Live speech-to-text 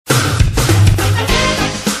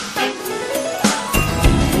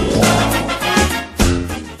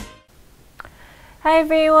Hi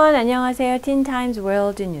everyone. 안녕하세요. 틴타임즈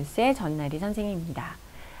월드뉴스의 전나리 선생님입니다.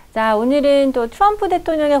 자, 오늘은 또 트럼프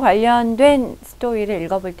대통령에 관련된 스토리를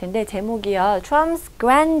읽어볼 텐데 제목이요. Trump's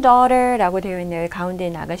Granddaughter 라고 되어 있는 가운데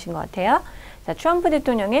나가신 것 같아요. 자, 트럼프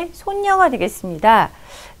대통령의 손녀가 되겠습니다.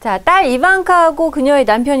 자, 딸 이반카하고 그녀의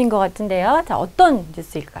남편인 것 같은데요. 자, 어떤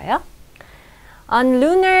뉴스일까요? On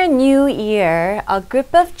Lunar New Year, a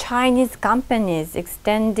group of Chinese companies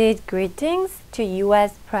extended greetings to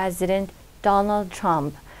U.S. President Donald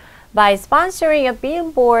Trump by sponsoring a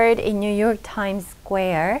billboard in New York's Times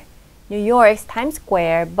Square,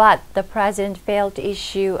 but the president failed to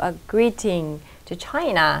issue a greeting to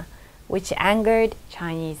China, which angered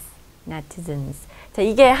Chinese netizens. 자,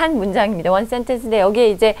 이게 한 문장입니다. 원 센텐스인데 여기에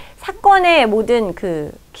이제 사건의 모든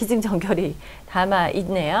그 기승전결이 담아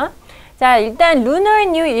있네요. 자, 일단 Lunar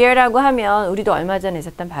New Year라고 하면 우리도 얼마 전에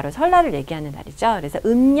있었던 바로 설날을 얘기하는 날이죠. 그래서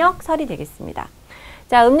음력설이 되겠습니다.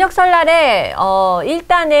 자, 음력설날에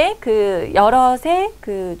일단에 그 여럿의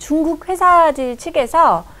그 중국 회사들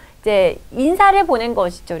측에서 이제 인사를 보낸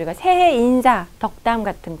것이죠. 우리가 새해 인사, 덕담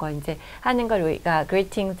같은 거 이제 하는 걸 우리가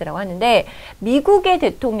greetings라고 하는데 미국의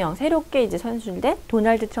대통령, 새롭게 이제 선출된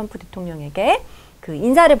도널드 트럼프 대통령에게 그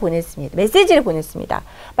인사를 보냈습니다. 메시지를 보냈습니다.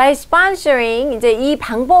 By sponsoring, 이제 이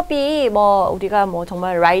방법이 뭐 우리가 뭐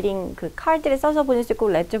정말 라이팅 그 카드를 써서 보낼 수 있고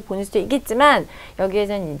레터 보낼 수도 있겠지만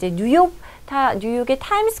여기에서는 이제 뉴욕의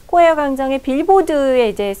타임스스퀘어 광장의 빌보드에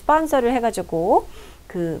이제 스폰서를 해가지고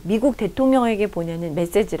그 미국 대통령에게 보내는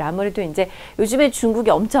메시지를 아무래도 이제 요즘에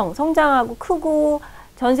중국이 엄청 성장하고 크고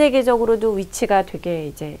전 세계적으로도 위치가 되게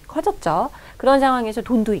이제 커졌죠. 그런 상황에서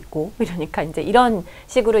돈도 있고 이러니까 이제 이런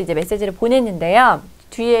식으로 이제 메시지를 보냈는데요.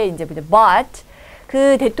 뒤에 이제 but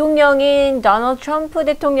그 대통령인 도널드 트럼프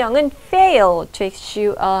대통령은 failed to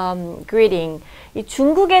issue greeting. 이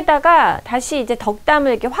중국에다가 다시 이제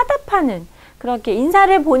덕담을 이렇게 화답하는 그렇게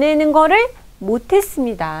인사를 보내는 거를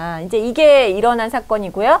못했습니다. 이제 이게 일어난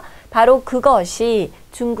사건이고요. 바로 그것이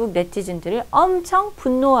중국 네티즌들을 엄청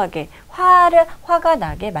분노하게 화가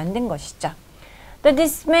나게 만든 것이죠. The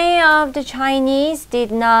dismay of the Chinese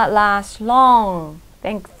did not last long,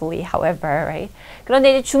 thankfully, however, right?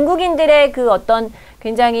 그런데 이제 중국인들의 그 어떤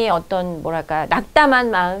굉장히 어떤 뭐랄까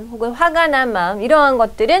낙담한 마음 혹은 화가 난 마음 이러한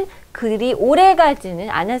것들은 그리 오래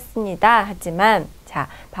가지는 않았습니다. 하지만 자,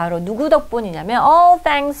 바로 누구 덕분이냐면 all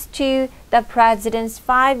thanks to the president's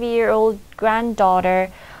 5-year-old granddaughter,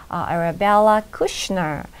 Arabella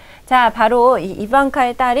Kushner. 자, 바로 이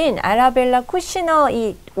이반카의 딸인 아라벨라 쿠시너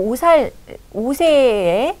이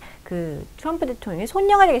 5세의 그 트럼프 대통령의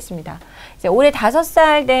손녀가 되겠습니다. 이제 올해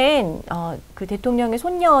 5살 된 그 대통령의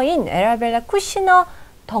손녀인 아라벨라 쿠시너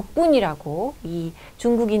덕분이라고 이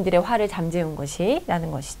중국인들의 화를 잠재운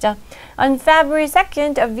것이라는 것이죠. On February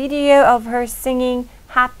 2nd, a video of her singing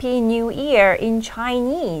Happy New Year in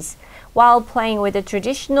Chinese while playing with a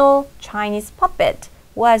traditional Chinese puppet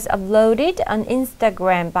was uploaded on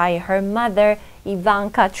Instagram by her mother,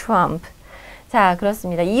 Ivanka Trump. 자,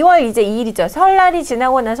 그렇습니다. 2월 이제 2일이죠. 설날이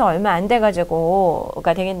지나고 나서 얼마 안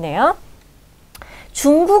돼가지고가 되겠네요.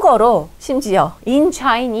 중국어로 심지어 in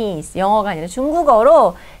Chinese 영어가 아니라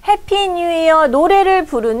중국어로 해피 뉴 이어 노래를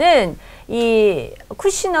부르는 이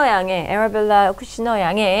쿠시너 양의 아라벨라 쿠시너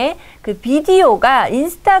양의 그 비디오가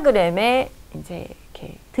인스타그램에 이제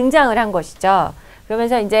이렇게 등장을 한 것이죠.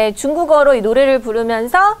 그러면서 이제 중국어로 이 노래를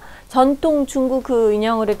부르면서 전통 중국 그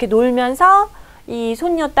인형으로 이렇게 놀면서 이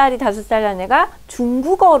손녀딸이 5살 난 애가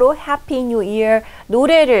중국어로 해피 뉴 이어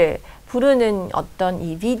노래를 부르는 어떤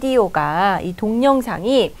이 비디오가 이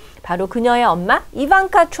동영상이 바로 그녀의 엄마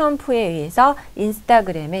이반카 트럼프에 의해서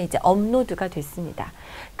인스타그램에 이제 업로드가 됐습니다.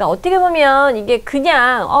 그러니까 어떻게 보면 이게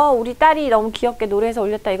그냥 우리 딸이 너무 귀엽게 노래해서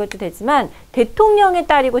올렸다 이것도 되지만 대통령의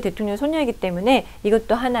딸이고 대통령 손녀이기 때문에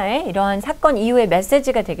이것도 하나의 이러한 사건 이후의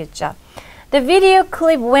메시지가 되겠죠. The video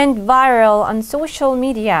clip went viral on social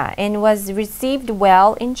media and was received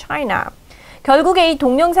well in China. 결국에 이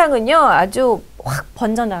동영상은요 아주 확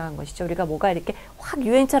번져나간 것이죠. 우리가 뭐가 이렇게 확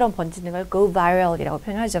유행처럼 번지는 걸 go viral이라고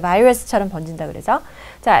표현하죠. 바이러스처럼 번진다 그래서.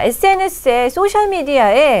 자, SNS에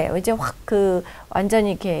소셜미디어에 이제 확 그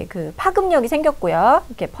완전히 이렇게 그 파급력이 생겼고요.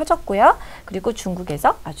 이렇게 퍼졌고요. 그리고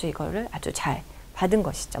중국에서 아주 이거를 아주 잘 받은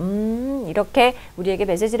것이죠. 이렇게 우리에게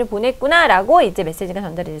메시지를 보냈구나라고 이제 메시지가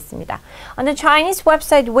전달이 됐습니다. On the Chinese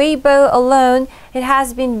website Weibo alone, it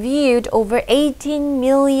has been viewed over 18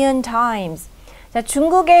 million times. 자,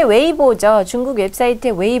 중국의 웨이보죠. 중국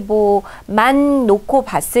웹사이트의 웨이보만 놓고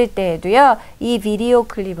봤을 때에도요. 이 비디오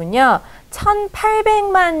클립은요.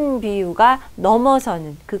 1800만 뷰가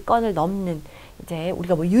넘어서는 그 건을 넘는 이제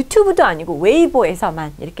우리가 뭐 유튜브도 아니고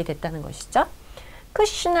웨이보에서만 이렇게 됐다는 것이죠.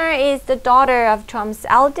 Kushner is the daughter of Trump's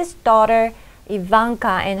eldest daughter,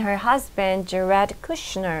 Ivanka and her husband Jared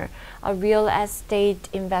Kushner, a real estate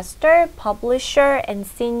investor, publisher, and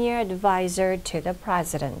senior advisor to the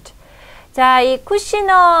president. 자, 이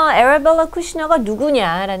쿠시너, 에라벨라 쿠시너가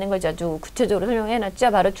누구냐라는 걸 아주 구체적으로 설명해놨죠.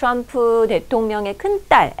 바로 트럼프 대통령의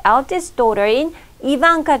큰딸, eldest daughter인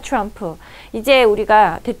이방카 트럼프. 이제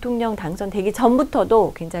우리가 대통령 당선되기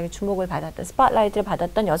전부터도 굉장히 주목을 받았던, 스팟라이트를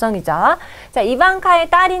받았던 여성이죠. 자, 이방카의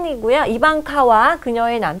딸이고요. 이방카와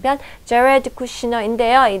그녀의 남편 제레드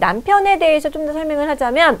쿠시너인데요. 이 남편에 대해서 좀 더 설명을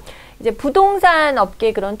하자면 이제 부동산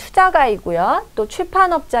업계 그런 투자가이고요. 또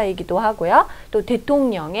출판업자이기도 하고요. 또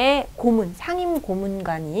대통령의 고문, 상임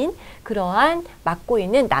고문관인 그러한 맡고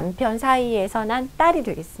있는 남편 사이에서 난 딸이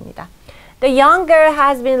되겠습니다. The young girl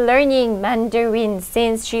has been learning Mandarin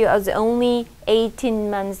since she was only 18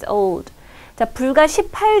 months old. 자, 불과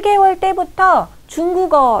 18개월 때부터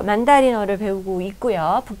중국어 만다린어를 배우고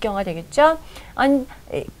있고요. 북경화 되겠죠?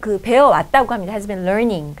 배워왔다고 합니다. has been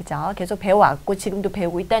learning. 그죠? 계속 배워왔고 지금도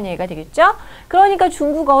배우고 있다는 얘기가 되겠죠? 그러니까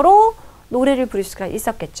중국어로 노래를 부를 수가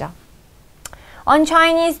있었겠죠. On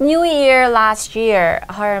Chinese New Year last year,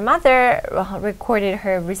 her mother recorded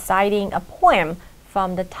her reciting a poem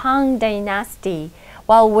from the Tang Dynasty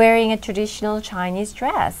while wearing a traditional Chinese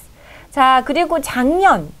dress. 자, 그리고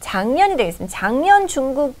작년이 되겠습니다. 작년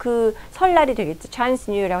중국 그 설날이 되겠죠. Chinese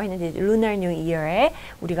New Year라고 했는데 Lunar New Year에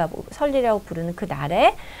우리가 설이라고 부르는 그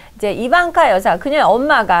날에 이제 이방카 여사, 그녀의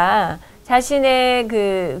엄마가 자신의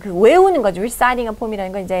그 외우는 거죠. reciting a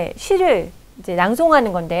poem이라는 건 이제 시를 이제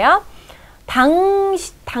낭송하는 건데요.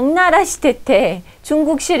 당나라 시대 때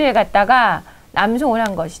중국 시를 갖다가 남송을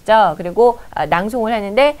한 것이죠. 그리고 낭송을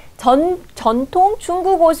하는데 전통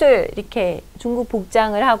중국 옷을 이렇게 중국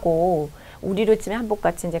복장을 하고 우리로 치면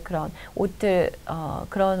한복같이 이제 그런 옷들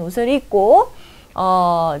그런 옷을 입고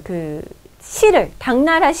그 시를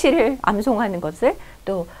당나라 시를 암송하는 것을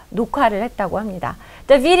또 녹화를 했다고 합니다.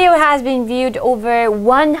 The video has been viewed over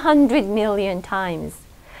 100 million times.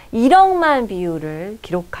 1억만 뷰를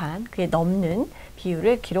기록한 그게 넘는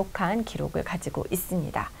뷰를 기록한 기록을 가지고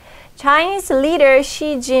있습니다. Chinese leader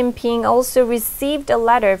Xi Jinping also received a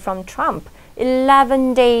letter from Trump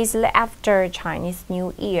 11 days after Chinese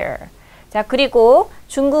New Year. 자, 그리고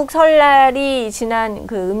중국 설날이 지난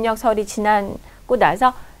그 음력설이 지나고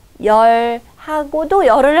나서 열흘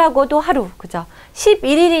하고도 하루, 그죠?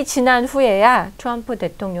 11일이 지난 후에야 트럼프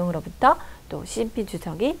대통령으로부터 또 시진핑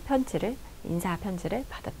주석이 인사 편지를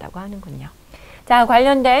받았다고 하는군요. 자,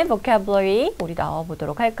 관련된 vocabulary 우리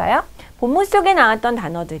넣어보도록 할까요? 본문 속에 나왔던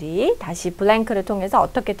단어들이 다시 블랭크를 통해서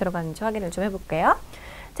어떻게 들어가는지 확인을 좀 해볼게요.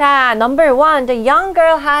 자, number 1, the young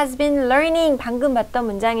girl has been learning. 방금 봤던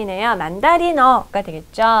문장이네요. 만다린어가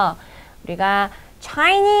되겠죠. 우리가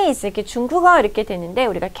Chinese 이렇게 중국어 이렇게 되는데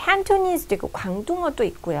우리가 Cantonese도 있고 광둥어도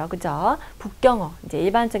있고요. 그죠? 북경어, 이제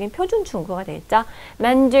일반적인 표준 중국어가 되겠죠.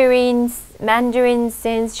 Mandarin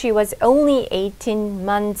since she was only 18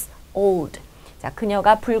 months old. 자,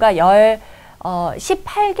 그녀가 불과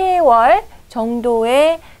 18개월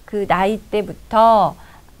정도의 그 나이 때부터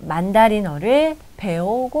만다린어를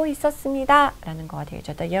배우고 있었습니다. 라는 거가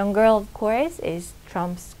되겠죠. The young girl, of course, is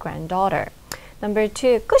Trump's granddaughter. Number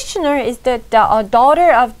 2, Kushner is the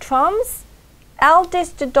daughter of Trump's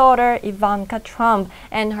eldest daughter, Ivanka Trump,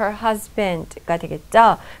 and her husband가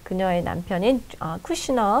되겠죠. 그녀의 남편인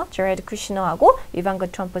쿠시너, 제레드 쿠시너하고 이반카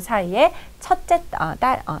트럼프 사이에 첫째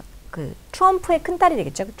그 트럼프의 큰딸이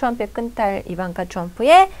되겠죠. 트럼프의 큰딸 이반카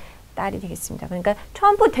트럼프의 딸이 되겠습니다. 그러니까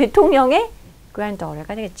트럼프 대통령의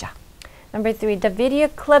granddaughter가 되겠죠. Number 3, the video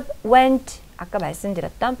clip went, 아까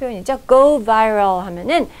말씀드렸던 표현이죠. go viral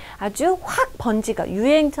하면은 아주 확 번지가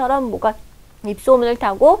유행처럼 뭐가 입소문을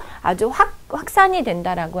타고 아주 확산이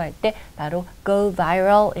된다라고 할 때 바로 go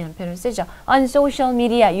viral 이런 표현을 쓰죠. On social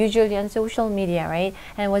media, usually on social media, right?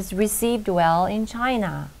 And was received well in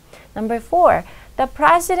China. Number 4, the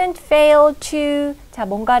president failed to, 자,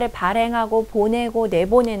 뭔가를 발행하고 보내고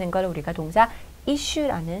내보내는 걸 우리가 동사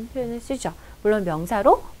issue라는 표현을 쓰죠. 물론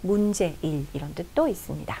명사로 문제일 이런 뜻도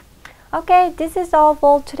있습니다. Okay, this is all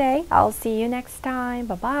for today. I'll see you next time.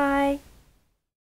 Bye bye.